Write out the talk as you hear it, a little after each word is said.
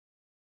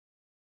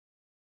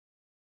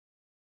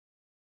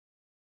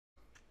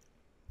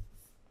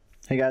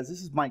Hey guys,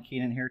 this is Mike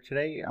Keenan here.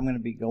 Today I'm going to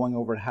be going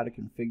over how to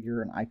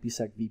configure an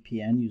IPSec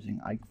VPN using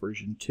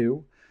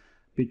IKEv2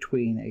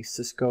 between a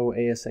Cisco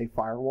ASA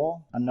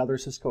firewall, another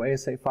Cisco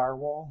ASA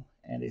firewall,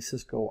 and a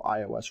Cisco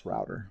iOS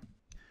router.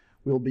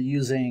 We'll be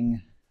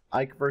using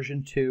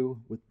IKEv2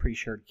 with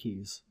pre-shared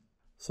keys.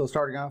 So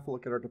starting off, we'll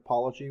look at our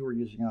topology. We're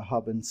using a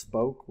hub and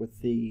spoke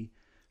with the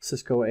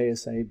Cisco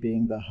ASA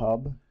being the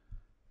hub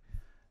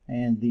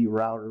and the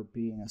router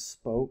being a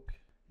spoke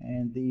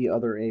and the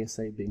other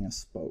ASA being a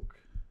spoke.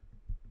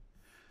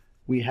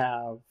 We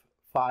have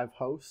 5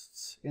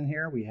 hosts in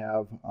here. We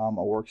have a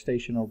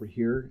workstation over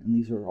here, and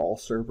these are all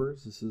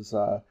servers. This is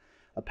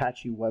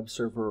Apache Web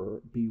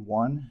Server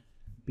B1,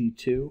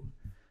 B2,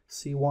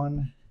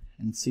 C1,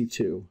 and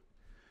C2.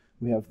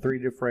 We have 3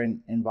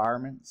 different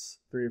environments,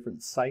 3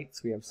 different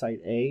sites. We have Site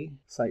A,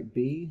 Site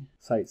B,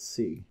 Site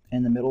C.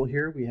 In the middle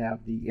here, we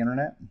have the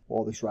internet.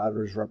 Well, this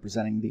router is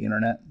representing the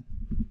internet.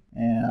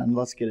 And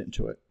let's get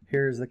into it.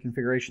 Here's the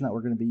configuration that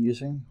we're going to be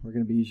using. We're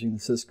going to be using the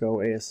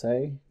Cisco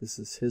ASA. This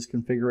is his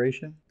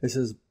configuration. This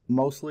is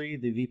mostly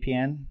the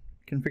VPN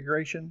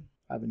configuration.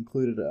 I've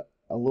included a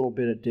little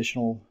bit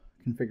additional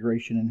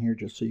configuration in here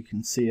just so you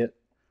can see it.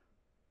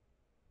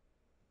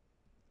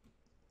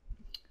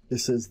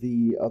 This is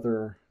the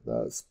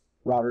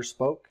router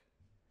spoke.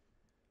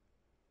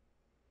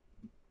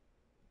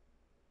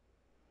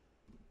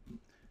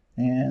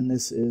 And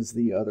this is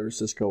the other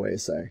Cisco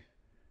ASA.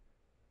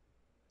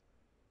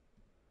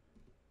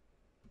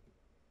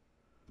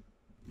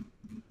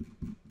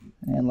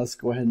 And let's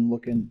go ahead and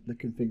look in the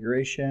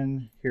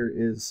configuration. Here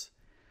is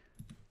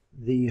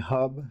the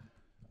hub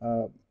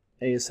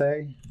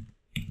ASA.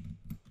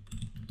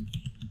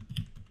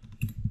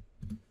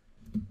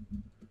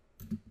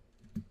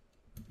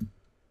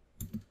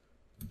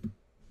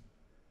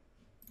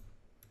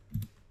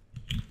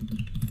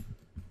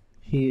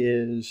 He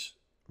is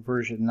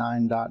version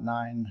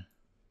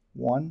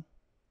 9.9.1.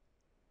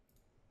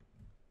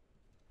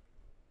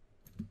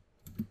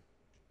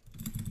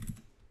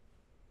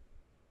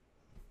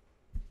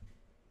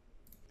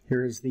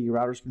 Here is the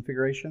router's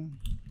configuration.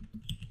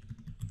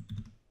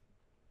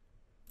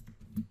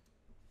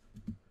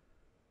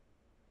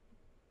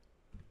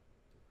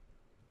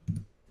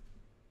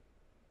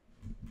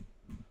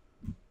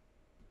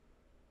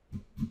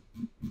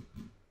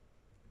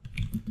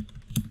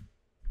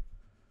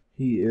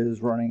 He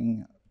is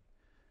running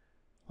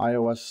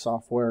iOS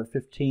software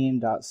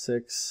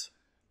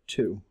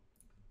 15.6.2.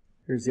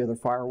 Here's the other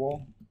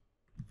firewall.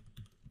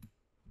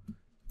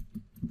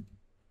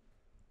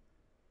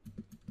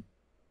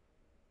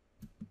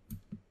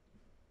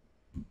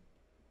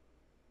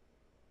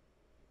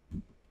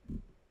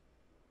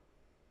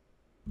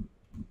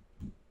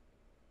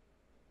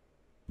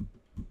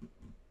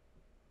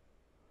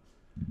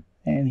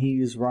 And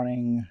he's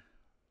running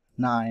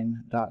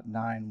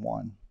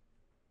 9.9.1.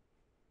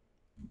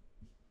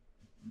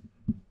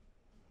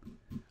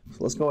 So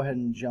let's go ahead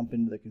and jump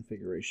into the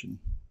configuration.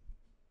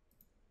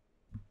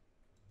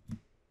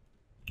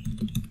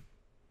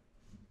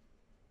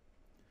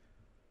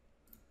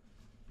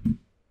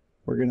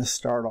 We're going to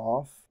start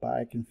off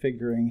by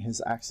configuring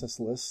his access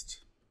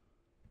list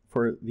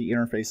for the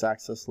interface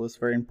access list.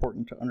 Very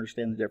important to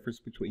understand the difference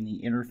between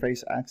the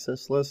interface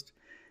access list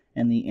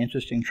and the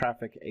interesting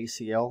traffic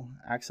ACL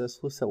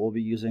access list that we'll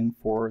be using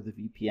for the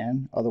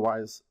VPN,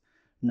 otherwise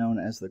known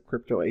as the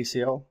crypto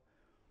ACL.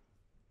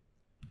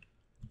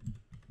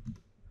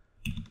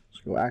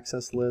 So go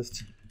access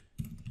list,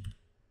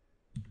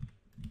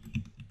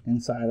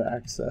 inside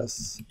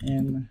access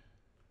in,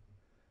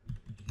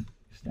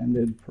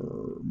 extended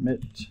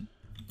permit,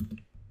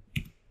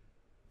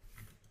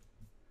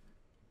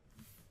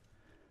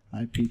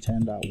 IP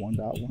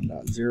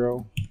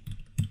 10.1.1.0.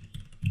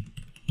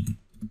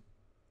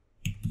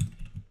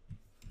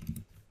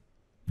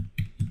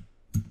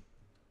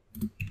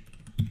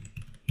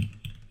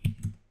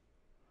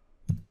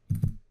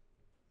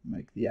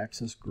 Make the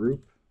access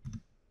group.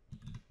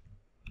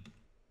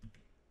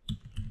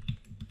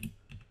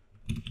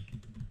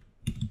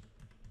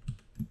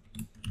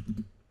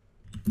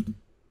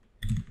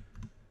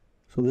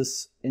 So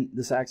this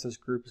access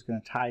group is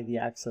going to tie the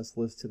access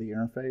list to the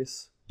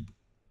interface.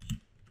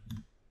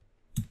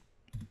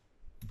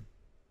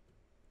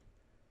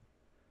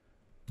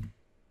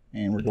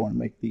 And we're going to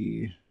make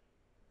the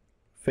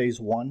phase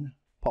 1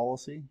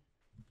 policy.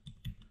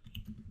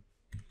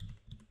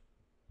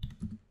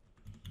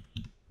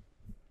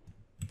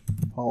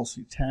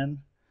 Policy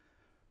 10.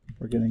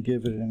 We're going to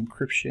give it an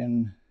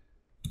encryption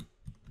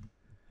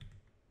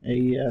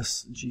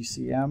AES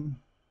GCM.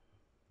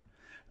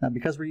 Now,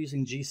 because we're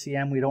using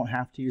GCM, we don't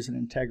have to use an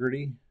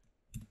integrity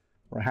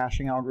or a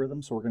hashing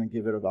algorithm, so we're going to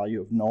give it a value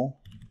of null.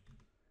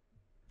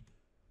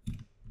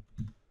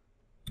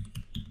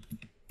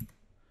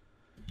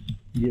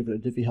 Give it a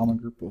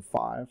Diffie-Hellman group of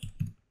 5.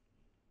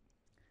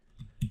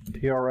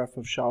 PRF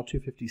of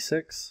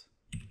SHA-256.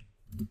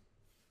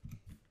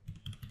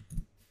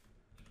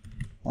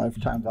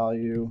 Lifetime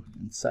value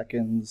in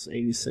seconds,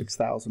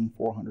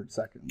 86,400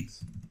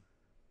 seconds.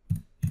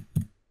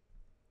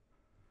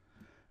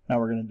 Now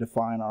we're going to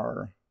define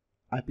our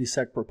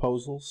IPSec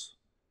proposals.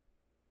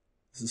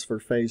 This is for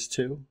phase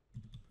 2.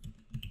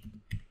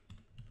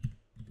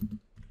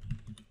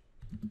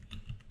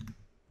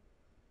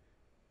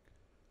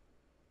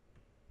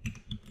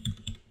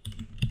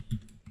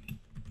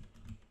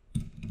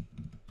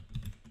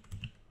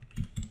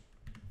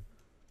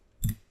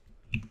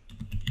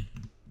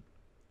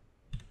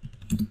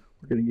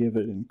 We're going to give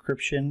it an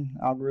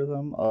encryption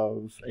algorithm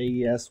of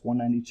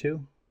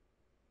AES-192.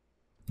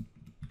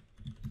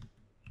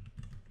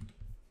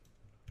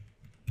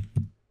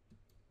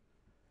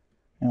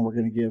 And we're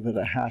going to give it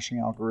a hashing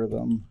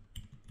algorithm,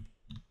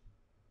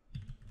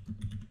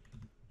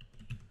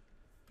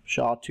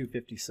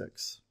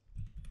 SHA-256.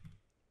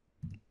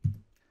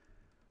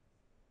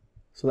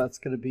 So that's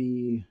going to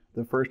be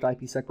the first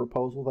IPSec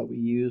proposal that we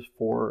use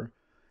for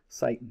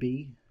Site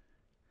B.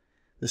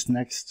 This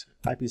next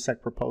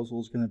IPSec proposal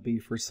is going to be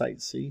for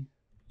Site C.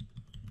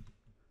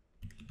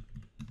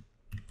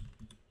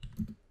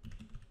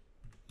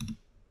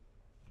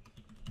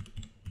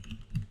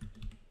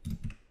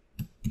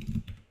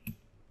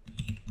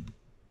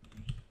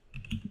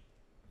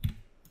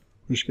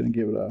 We're just going to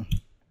give it a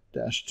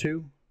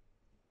 -2.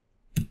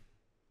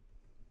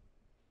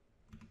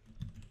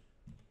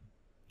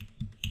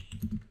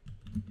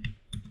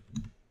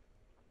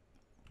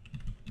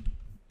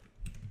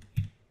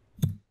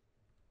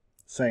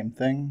 Same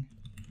thing.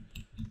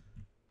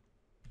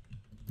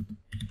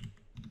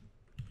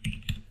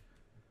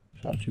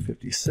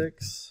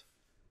 SHA-256.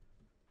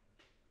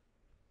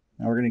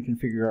 Now we're going to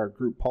configure our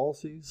group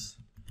policies.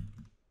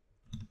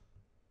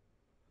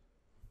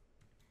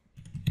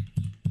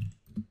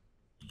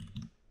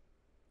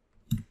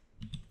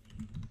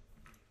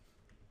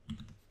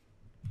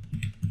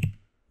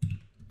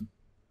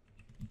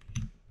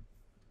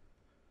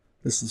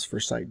 This is for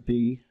Site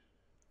B.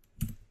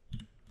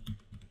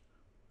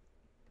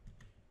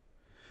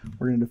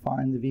 We're going to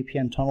define the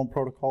VPN tunnel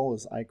protocol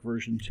as IKE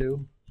version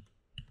 2.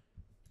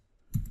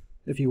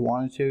 If you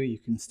wanted to, you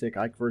can stick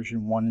IKE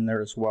version 1 in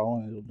there as well,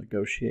 and it'll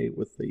negotiate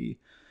with the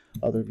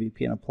other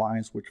VPN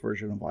appliance which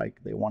version of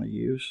IKE they want to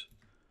use.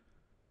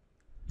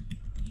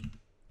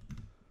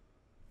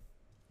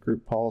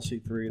 Group policy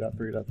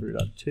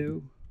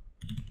 3.3.3.2.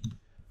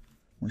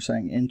 We're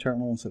saying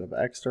internal instead of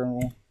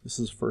external. This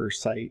is for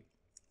Site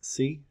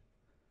C.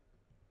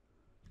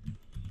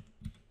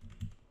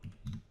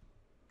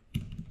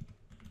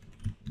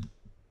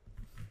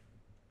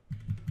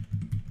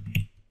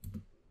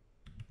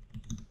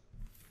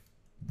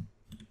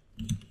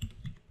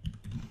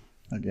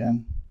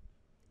 Again,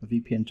 the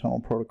VPN tunnel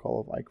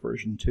protocol of IKE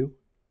version 2.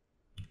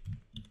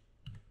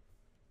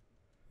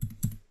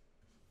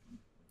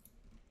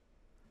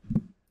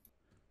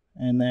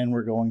 And then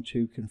we're going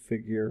to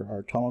configure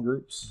our tunnel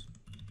groups.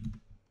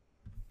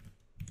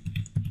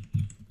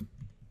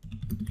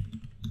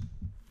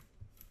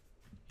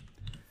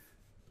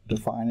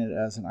 Define it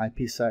as an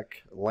IPSec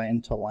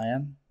LAN to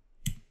LAN.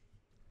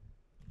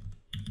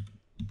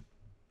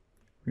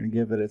 We're going to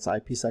give it its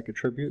IPSec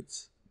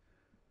attributes.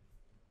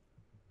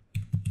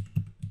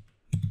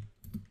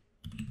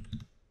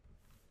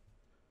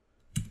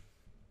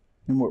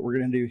 And what we're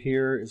going to do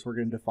here is we're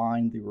going to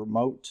define the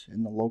remote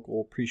and the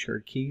local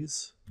pre-shared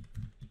keys.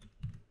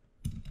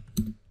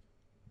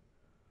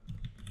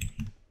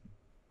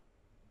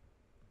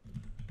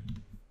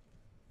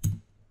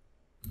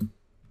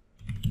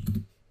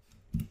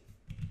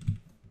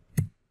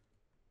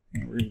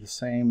 And we're going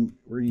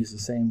to use the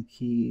same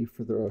key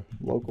for the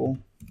local.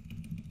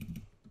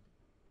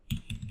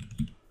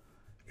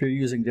 If you're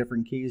using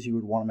different keys, you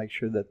would want to make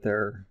sure that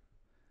they're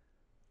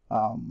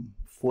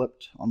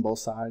flipped on both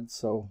sides.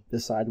 So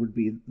this side would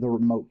be the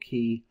remote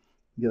key,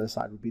 the other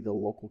side would be the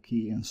local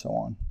key, and so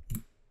on.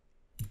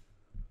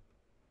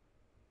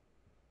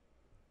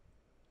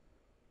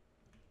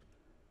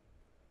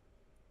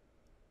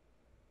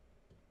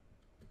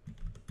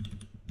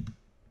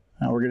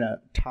 Now we're going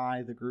to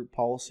tie the group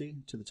policy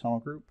to the tunnel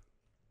group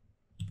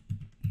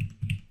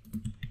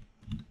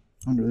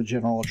under the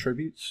general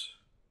attributes.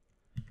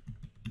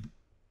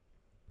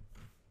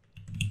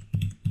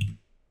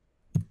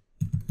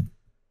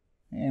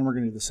 And we're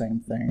going to do the same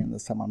thing, and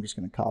this time I'm just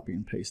going to copy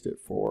and paste it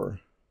for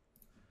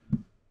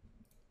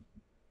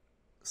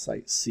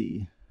Site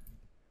C.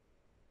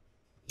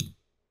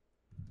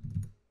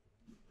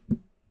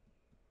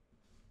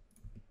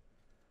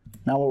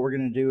 Now what we're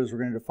going to do is we're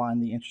going to define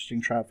the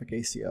interesting traffic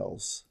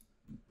ACLs,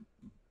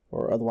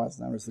 or otherwise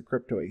known as the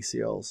crypto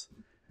ACLs.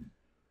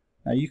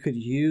 Now you could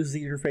use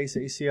the interface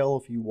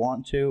ACL if you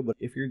want to, but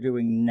if you're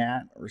doing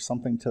NAT or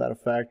something to that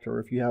effect, or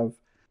if you have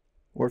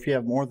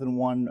more than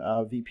one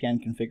VPN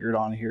configured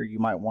on here, you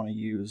might want to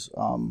use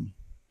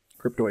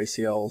crypto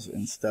ACLs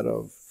instead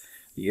of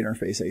the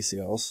interface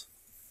ACLs.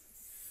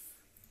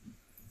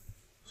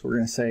 So we're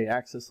going to say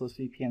access list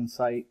VPN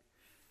site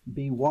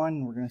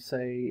B1. We're going to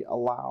say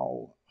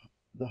allow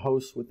the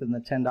host within the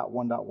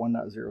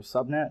 10.1.1.0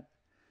 subnet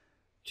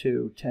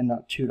to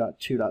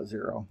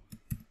 10.2.2.0.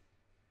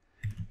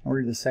 We're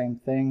going to do the same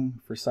thing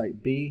for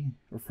Site B,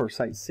 or for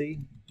Site C.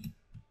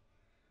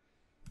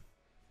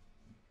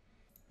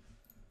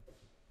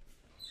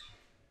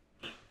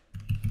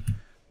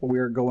 we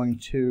are going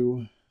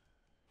to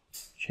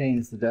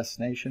change the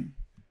destination.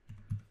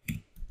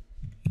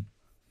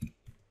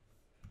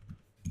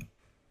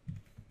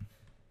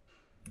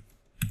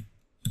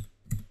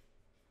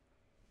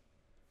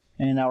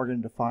 And now we're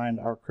going to define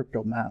our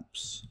crypto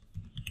maps.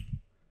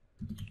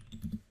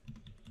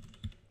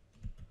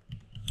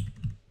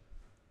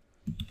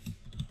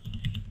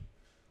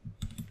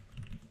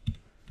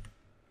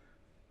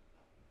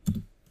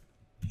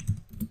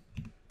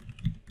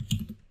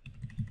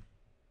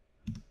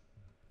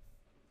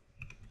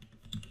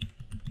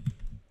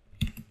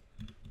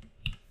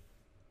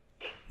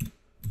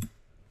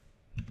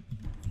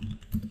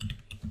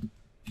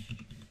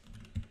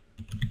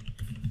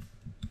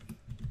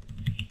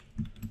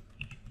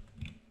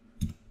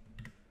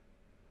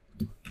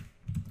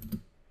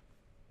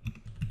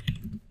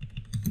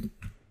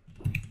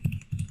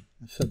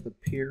 Set the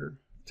peer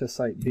to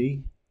site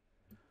B.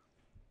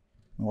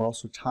 And we're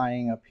also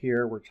tying up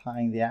here, we're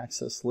tying the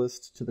access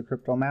list to the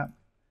crypto map.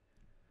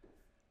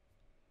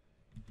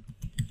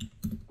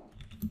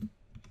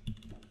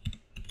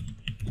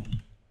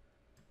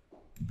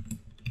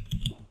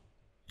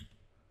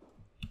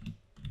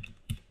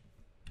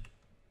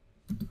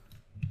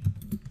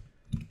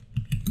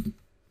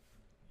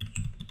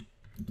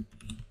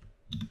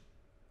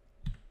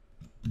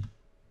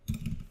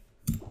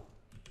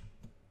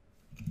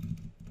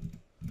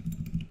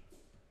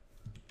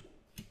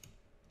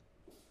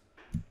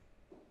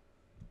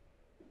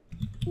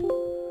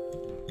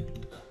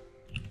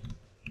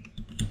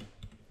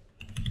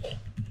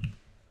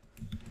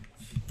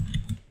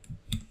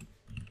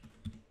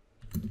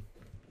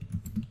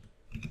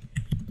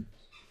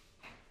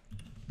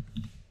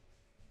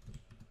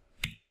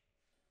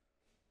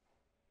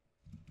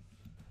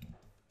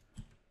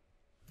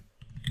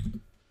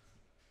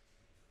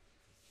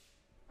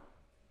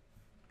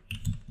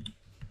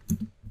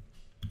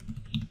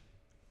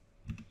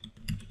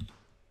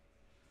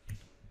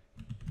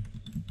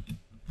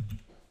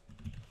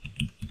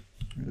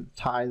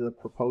 Tie the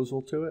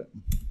proposal to it.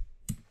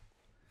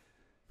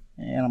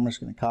 And I'm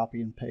just going to copy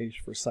and paste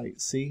for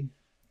site C.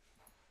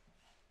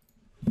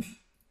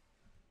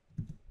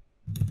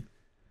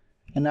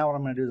 And now what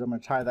I'm going to do is I'm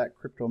going to tie that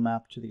crypto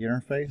map to the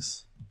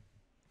interface.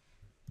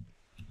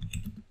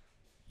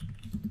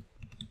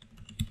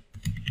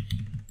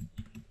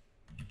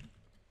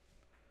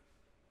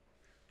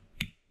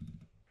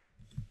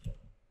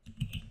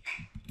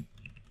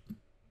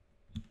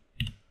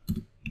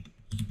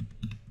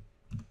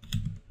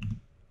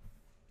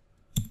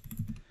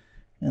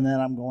 And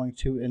then I'm going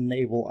to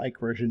enable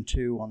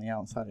IKEv2 on the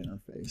outside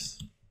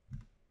interface.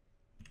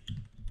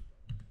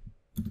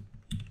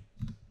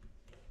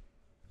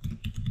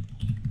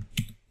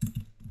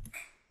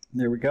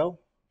 There we go.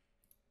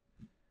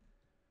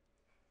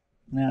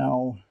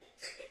 Now,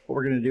 what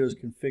we're going to do is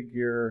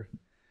configure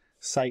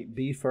site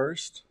B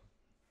first.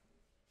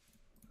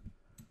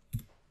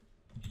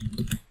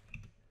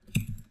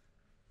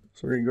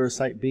 So we're going to go to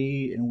site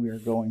B and we are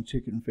going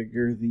to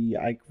configure the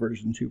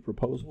IKEv2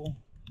 proposal.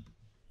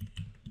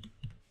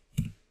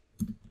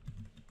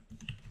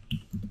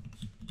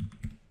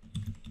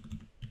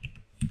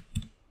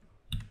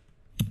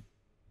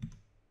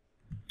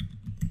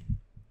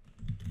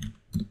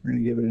 We're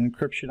going to give it an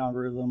encryption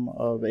algorithm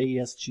of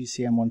AES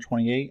GCM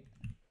 128.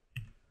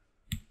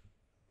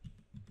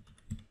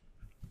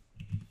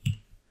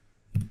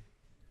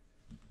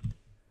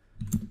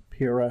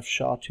 PRF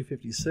SHA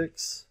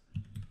 256.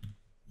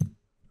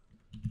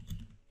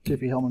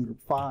 Diffie-Hellman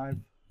Group 5.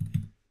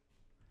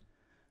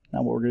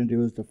 Now what we're going to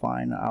do is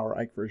define our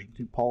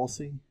IKEv2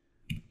 policy.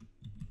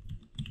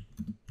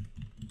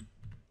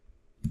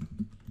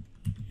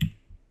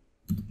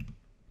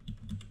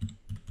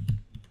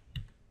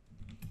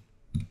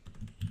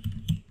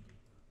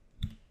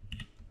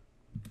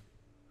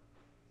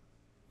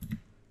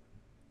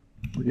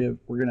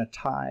 We're going to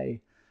tie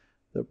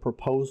the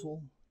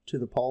proposal to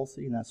the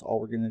policy, and that's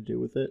all we're going to do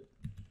with it.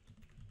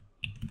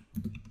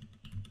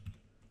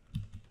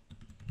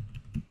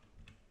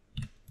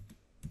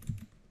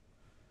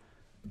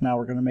 Now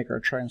we're going to make our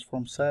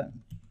transform set.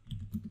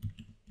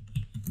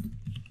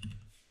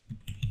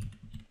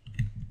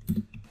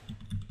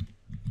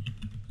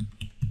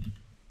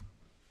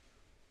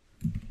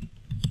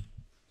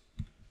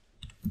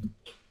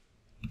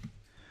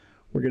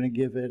 We're going to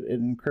give it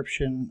an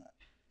encryption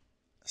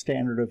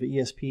standard of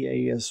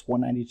ESP AES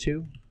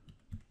 192.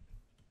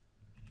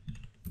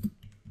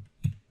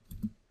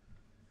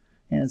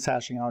 And its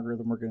hashing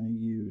algorithm, we're going to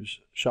use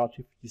SHA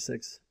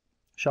 256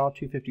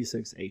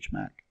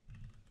 HMAC.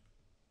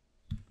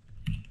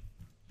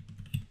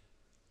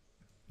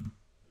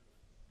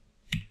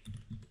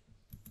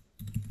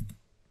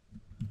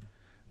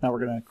 Now we're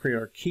going to create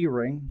our key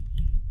ring.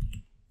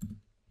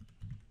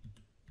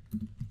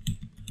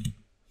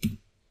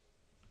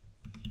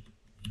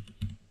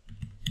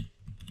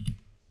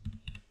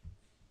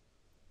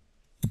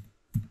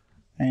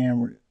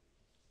 And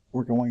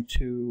we're going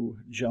to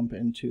jump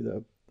into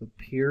the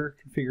peer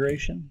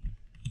configuration.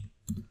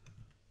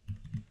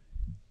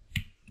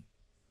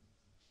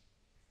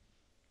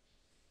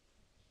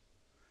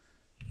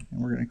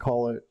 And we're going to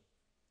call it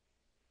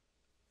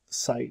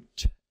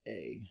Site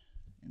A.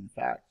 In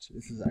fact,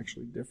 this is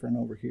actually different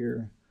over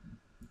here,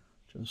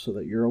 just so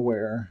that you're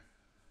aware.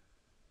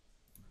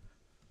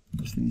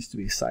 This needs to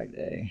be Site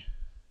A.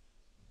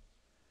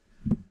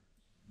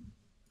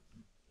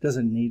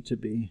 Doesn't need to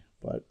be,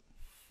 but it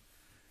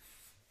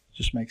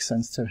just makes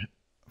sense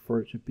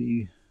for it to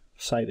be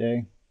Site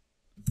A.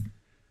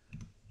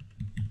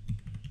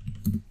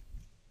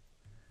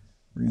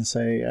 We're going to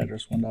say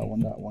address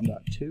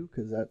 1.1.1.2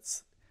 because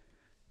that's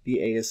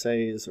the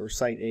ASA's or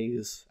Site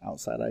A's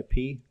outside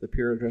IP, the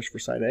peer address for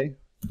Site A.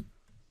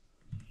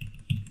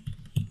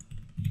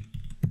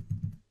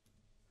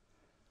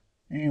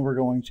 And we're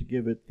going to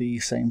give it the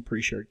same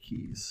pre-shared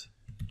keys.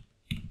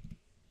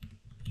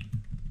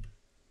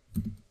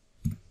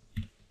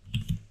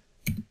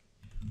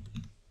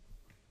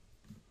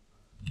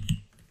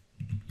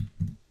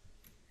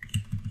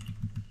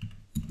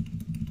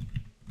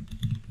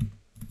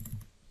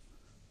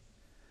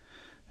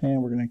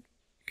 And we're going to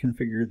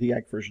configure the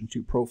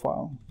IKEv2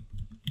 profile.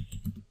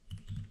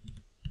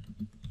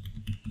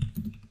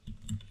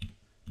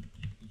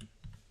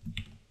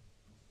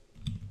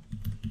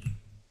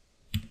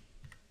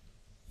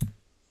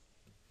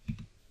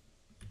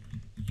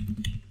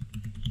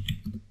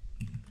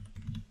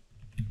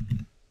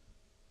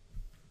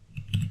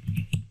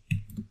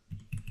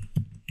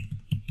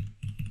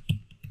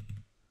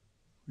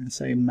 We're going to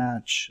say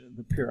match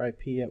the peer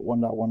IP at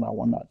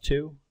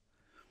 1.1.1.2.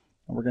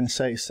 And we're going to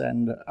say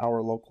send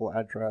our local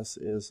address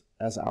is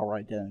as our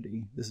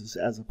identity. This is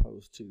as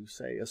opposed to,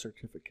 say, a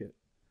certificate.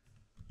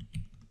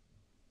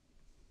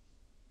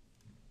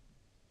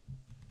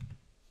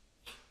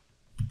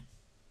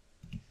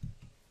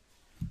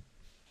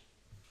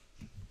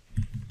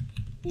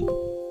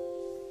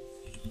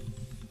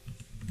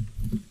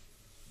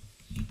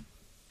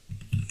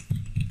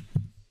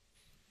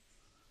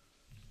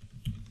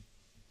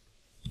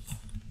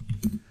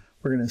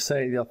 We're going to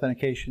say the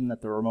authentication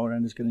that the remote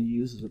end is going to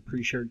use is a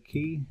pre-shared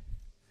key,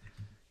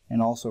 and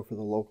also for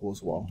the local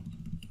as well.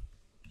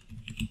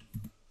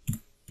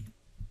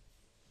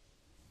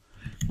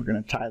 We're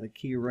going to tie the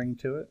key ring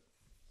to it.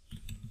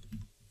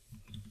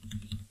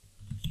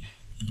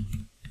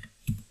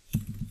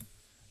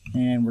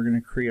 And we're going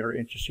to create our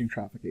interesting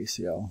traffic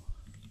ACL.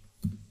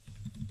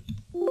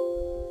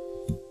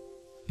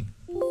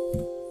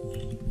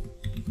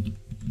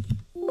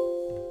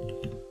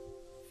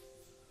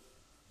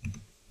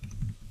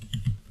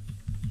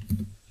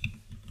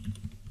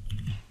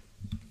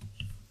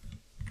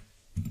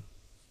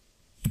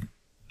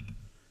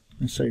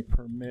 And say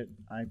permit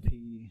IP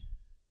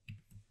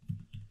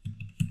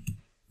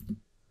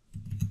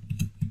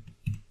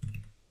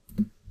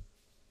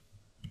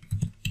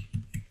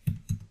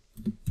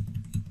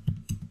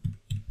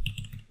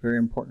very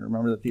important to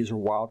remember that these are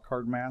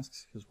wildcard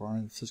masks because we're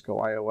on a Cisco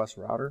iOS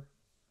router.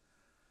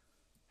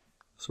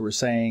 So we're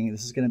saying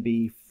this is going to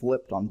be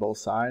flipped on both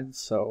sides.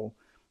 So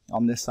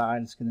on this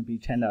side it's going to be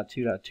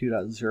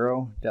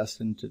 10.2.2.0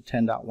 destined to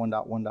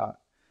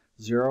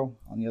 10.1.1.0.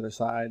 On the other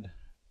side,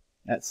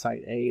 at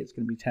Site A, it's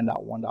going to be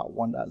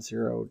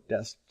 10.1.1.0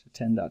 destined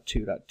to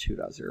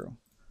 10.2.2.0.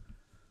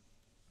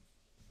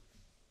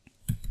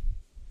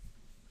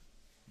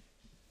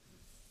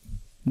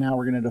 Now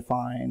we're going to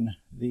define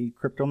the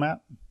crypto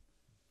map.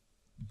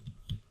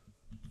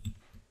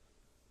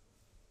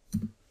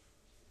 And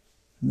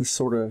this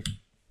sort of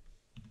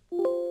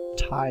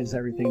ties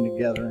everything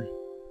together.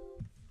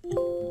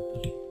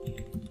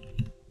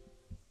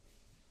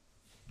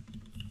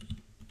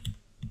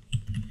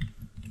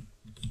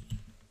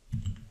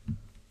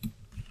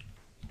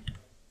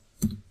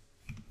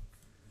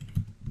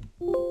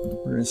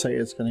 We're going to say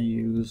it's going to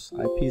use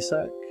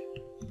IPSec.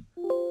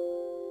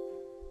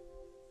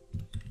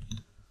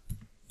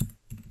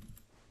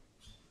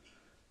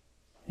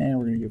 And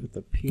we're going to give it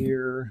the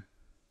peer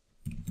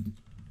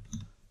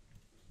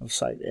of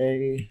Site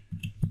A.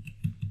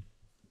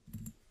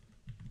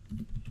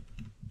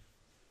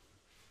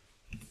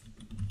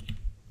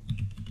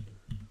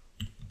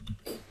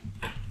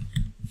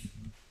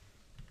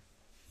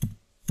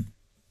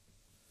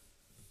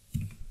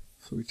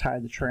 So we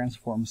tied the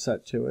transform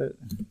set to it.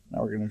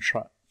 Now we're going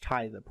to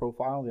tie the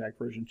profile, the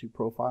IKEv2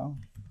 profile.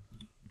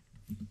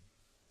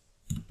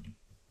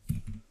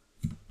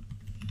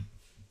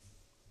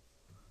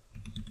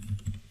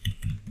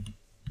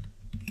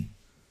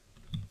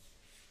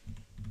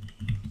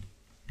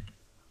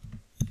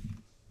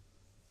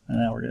 And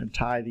now we're going to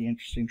tie the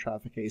interesting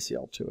traffic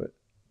ACL to it.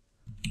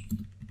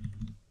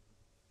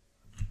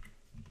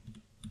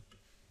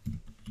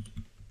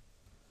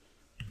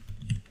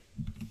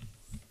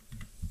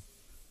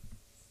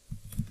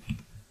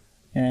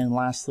 And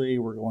lastly,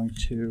 we're going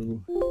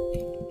to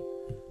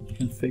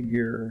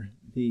configure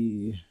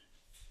the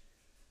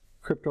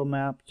crypto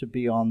map to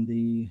be on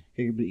the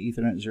Gigabit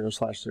Ethernet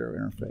 0/0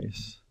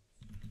 interface.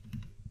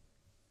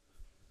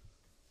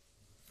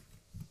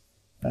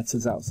 That's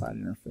his outside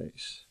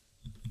interface.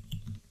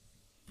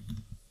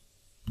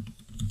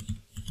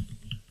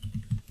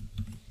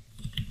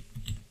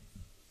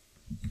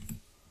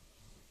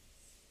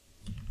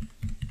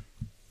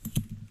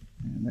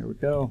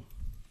 go.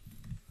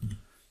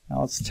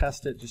 Now let's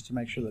test it just to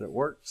make sure that it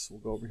works. We'll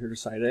go over here to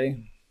site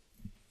A.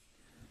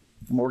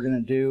 And what we're going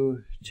to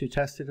do to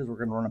test it is we're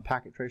going to run a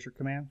packet tracer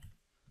command.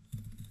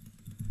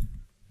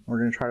 We're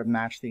going to try to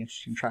match the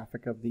interesting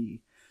traffic of the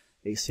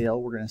ACL.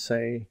 We're going to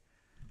say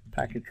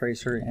packet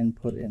tracer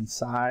input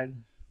inside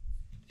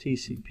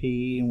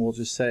TCP, and we'll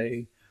just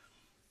say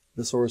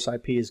the source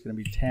IP is going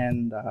to be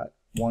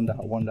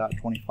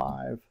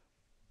 10.1.1.25.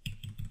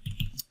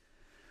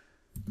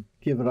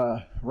 Give it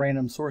a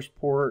random source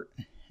port,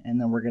 and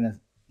then we're going to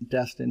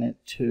destine it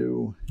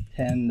to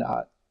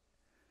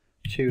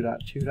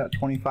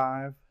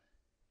 10.2.2.25, and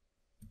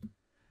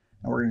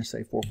we're going to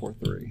say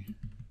 443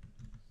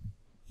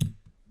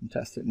 and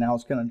test it. Now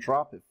it's going to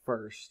drop it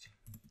first.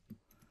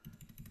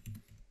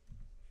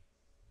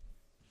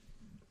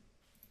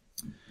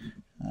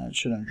 It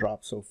shouldn't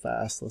drop so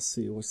fast. Let's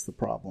see what's the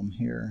problem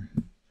here.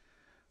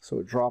 So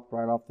it dropped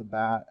right off the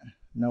bat.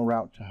 No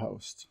route to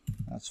host.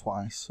 That's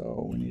why.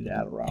 So we need to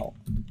add a route.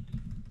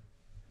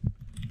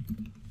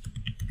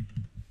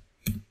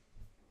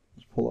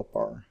 Let's pull up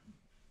our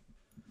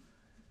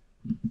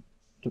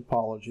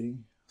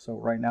topology. So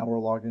right now we're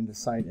logged into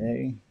site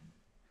A.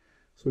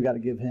 So we got to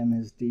give him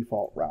his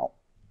default route.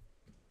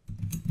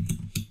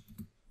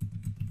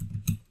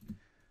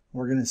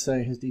 We're going to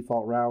say his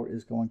default route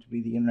is going to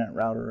be the internet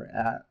router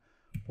at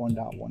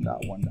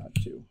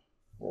 1.1.1.2,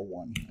 or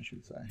 1, I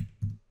should say.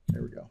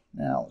 There we go.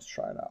 Now let's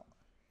try it out.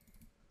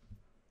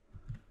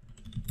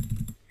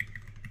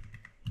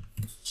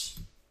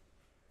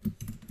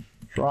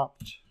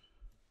 Dropped.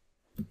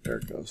 There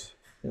it goes.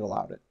 It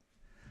allowed it.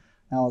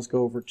 Now let's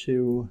go over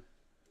to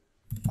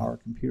our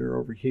computer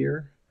over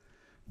here.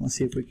 Let's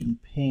see if we can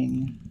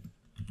ping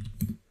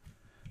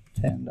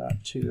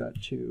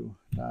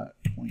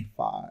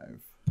 10.2.2.25.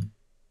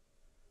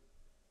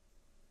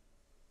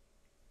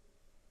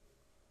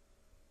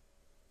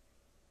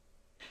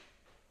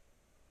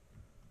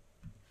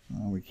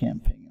 We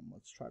can't ping him.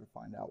 Let's try to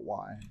find out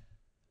why.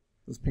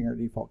 Let's ping our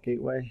default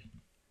gateway.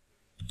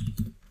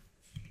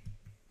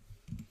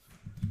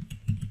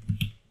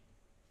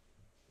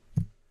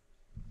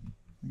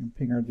 We can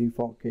ping our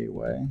default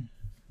gateway.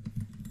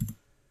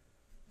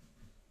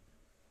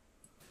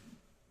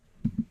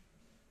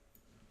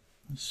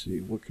 Let's see,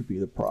 what could be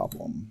the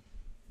problem?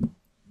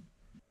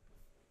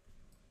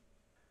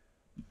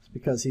 It's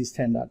because he's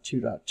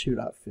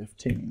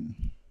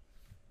 10.2.2.15.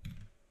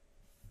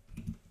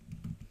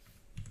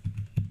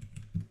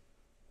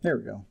 There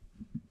we go.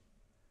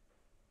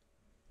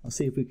 Let's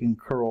see if we can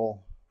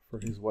curl for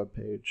his web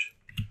page.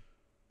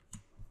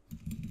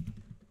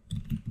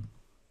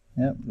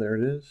 Yep, there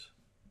it is.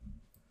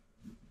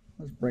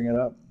 Let's bring it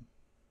up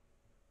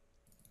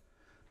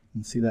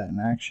and see that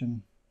in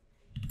action.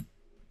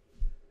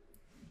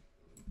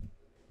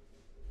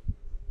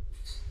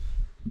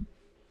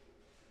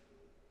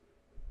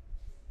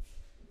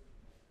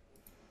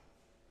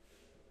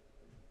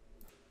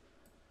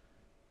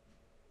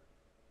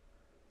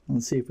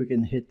 Let's see if we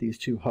can hit these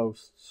two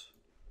hosts.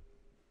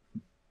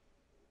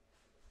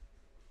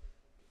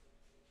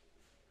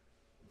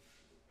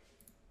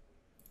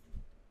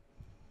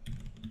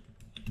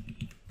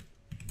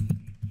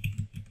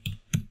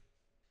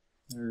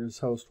 There's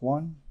host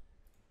 1,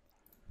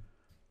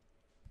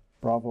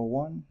 Bravo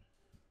 1.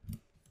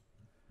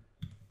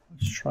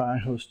 Let's try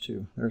host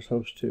 2. There's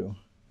host 2.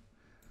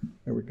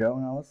 There we go.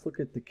 Now let's look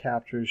at the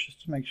captures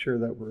just to make sure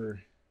that we're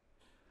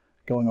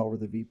going over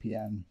the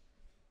VPN.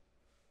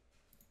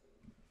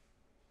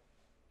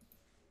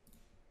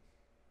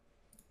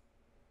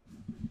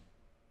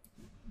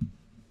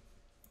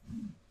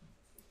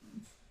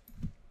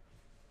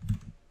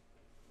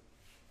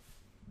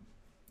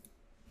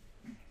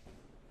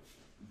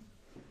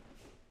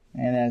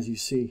 And as you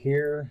see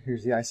here,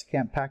 here's the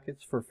ISACAMP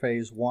packets for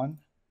phase 1.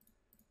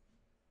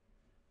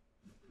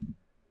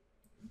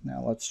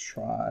 Now let's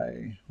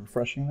try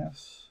refreshing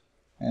this.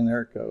 And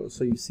there it goes.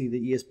 So you see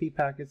the ESP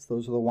packets,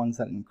 those are the ones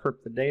that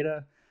encrypt the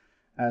data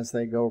as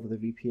they go over the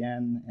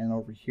VPN. And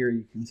over here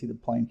you can see the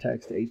plain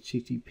text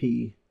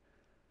HTTP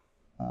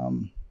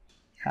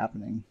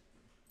happening.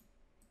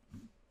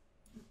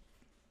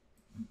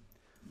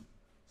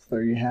 So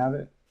there you have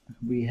it.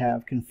 We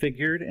have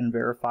configured and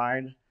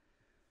verified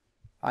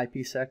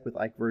IPSec with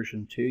IKE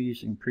version 2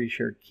 using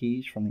pre-shared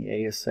keys from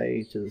the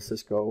ASA to the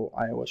Cisco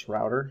iOS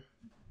router.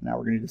 Now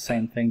we're going to do the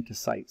same thing to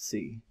site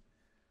C.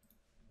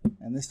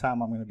 And this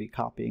time I'm going to be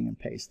copying and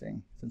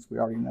pasting since we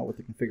already know what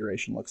the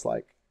configuration looks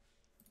like.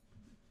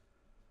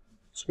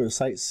 Let's go to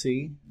site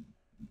C.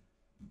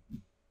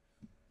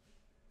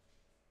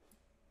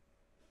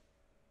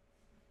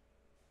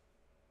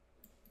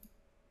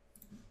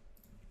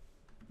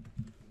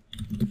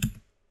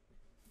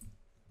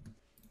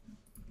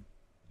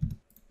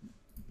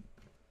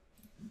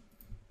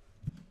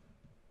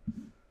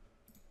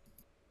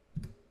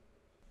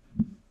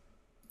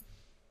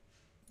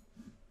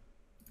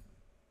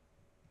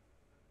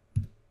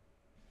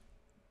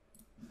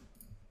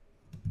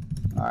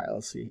 All right,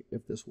 let's see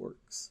if this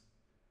works.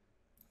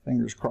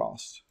 Fingers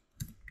crossed.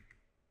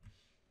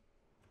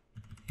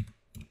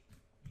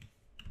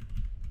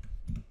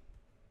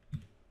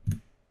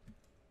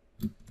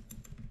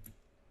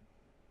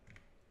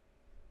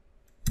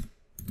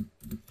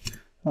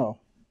 Oh,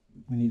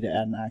 we need to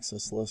add an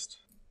access list.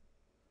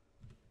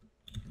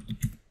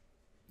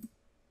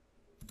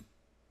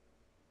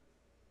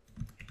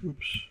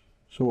 Oops.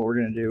 So what we're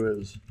going to do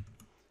is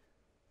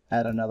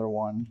add another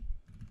one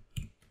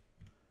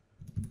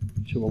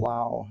to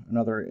allow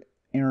another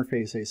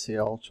interface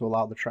ACL to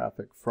allow the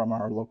traffic from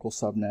our local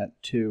subnet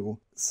to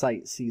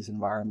Site C's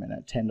environment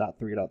at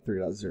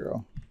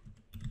 10.3.3.0.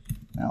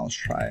 Now let's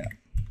try it.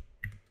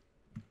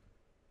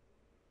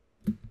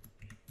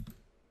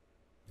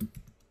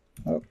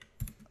 Oh.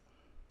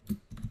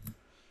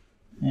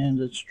 And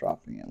it's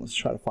dropping it. Let's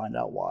try to find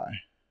out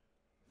why.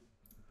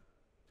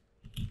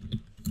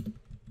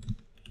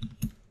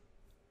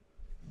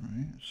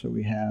 Alright, so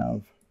we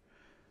have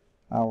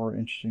our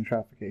interesting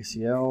traffic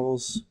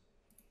ACLs.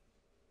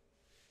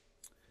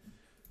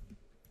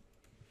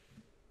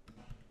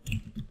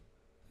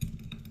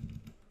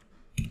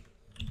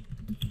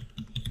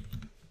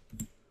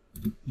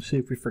 Let's see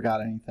if we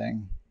forgot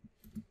anything.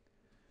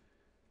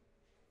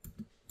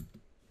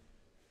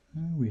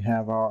 We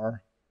have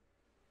our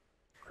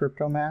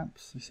crypto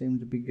maps. They seem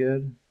to be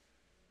good.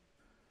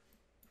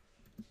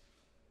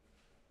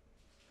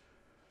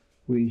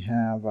 We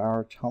have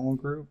our tunnel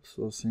groups.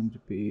 Those seem to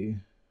be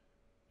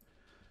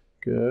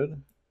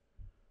good.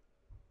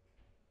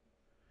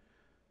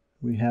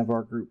 We have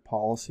our group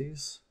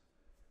policies.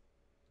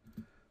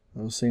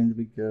 Those seem to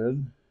be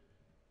good.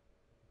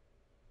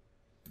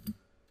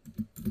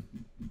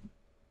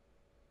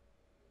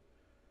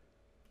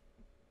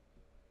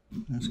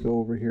 Let's go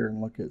over here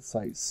and look at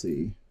Site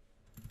C.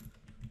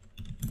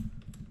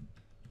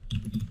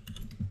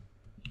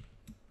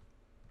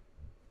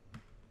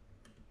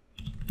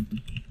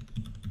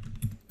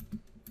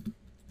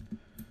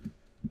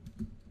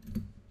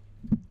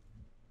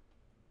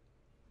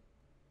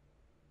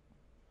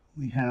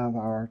 We have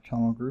our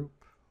tunnel group,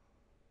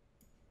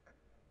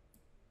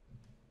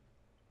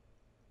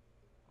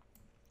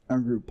 our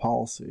group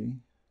policy,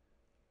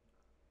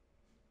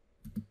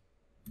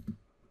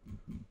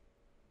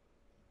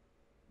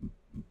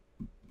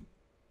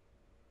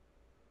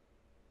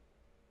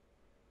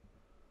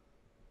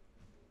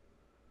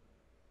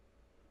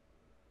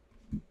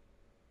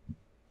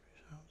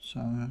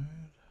 outside.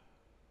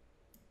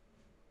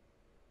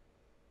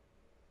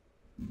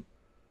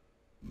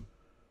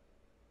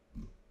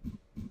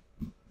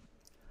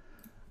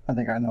 I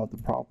think I know what the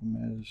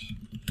problem is.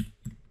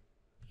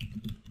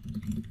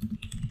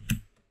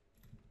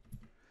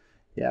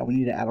 Yeah, we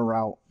need to add a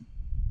route.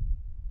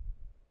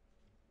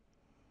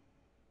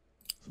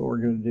 So what we're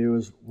going to do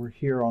is we're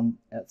here on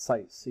at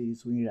Site C,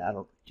 so we need to add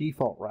a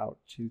default route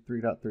to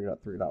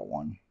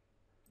 3.3.3.1.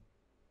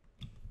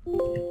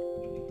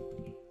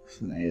 This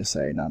is an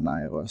ASA, not an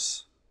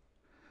iOS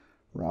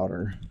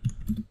router.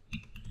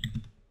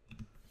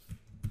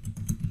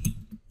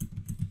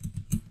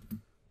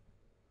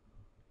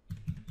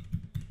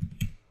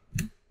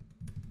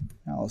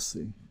 Now let's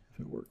see if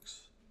it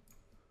works.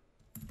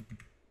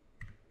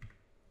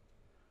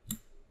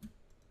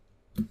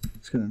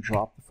 It's going to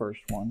drop the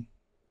first one.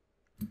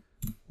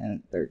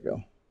 And there you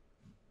go.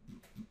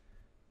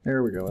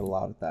 There we go. It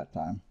allowed it that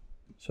time.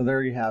 So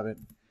there you have it.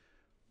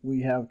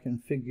 We have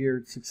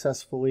configured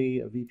successfully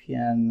a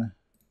VPN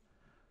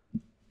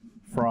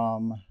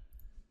from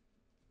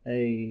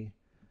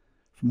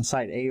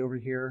site A over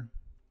here,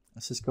 a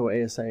Cisco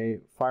ASA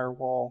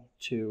firewall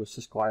to a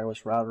Cisco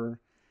iOS router,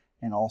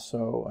 and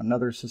also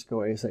another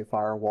Cisco ASA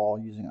firewall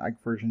using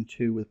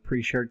IKEv2 with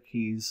pre-shared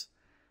keys.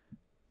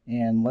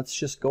 And let's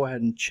just go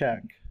ahead and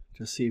check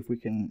to see if we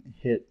can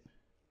hit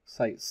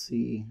Site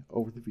C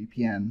over the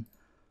VPN.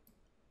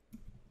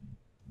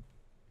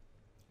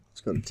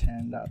 Let's go to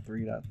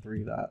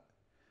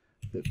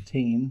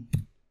 10.3.3.15.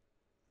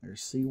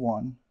 There's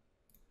C1.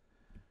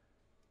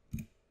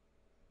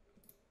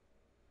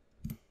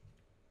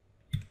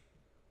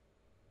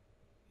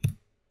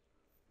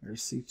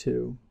 There's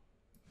C2.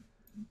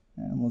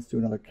 And let's do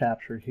another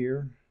capture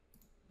here.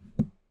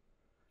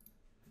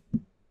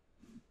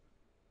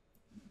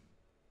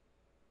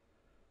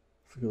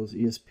 For those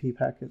ESP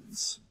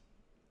packets.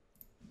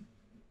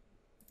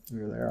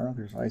 There they are.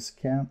 There's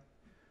ISCamp.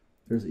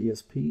 There's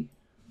ESP.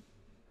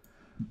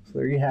 So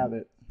there you have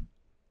it.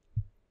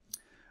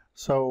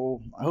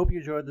 So I hope you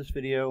enjoyed this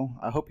video.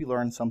 I hope you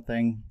learned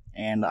something,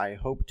 and I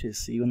hope to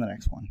see you in the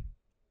next one.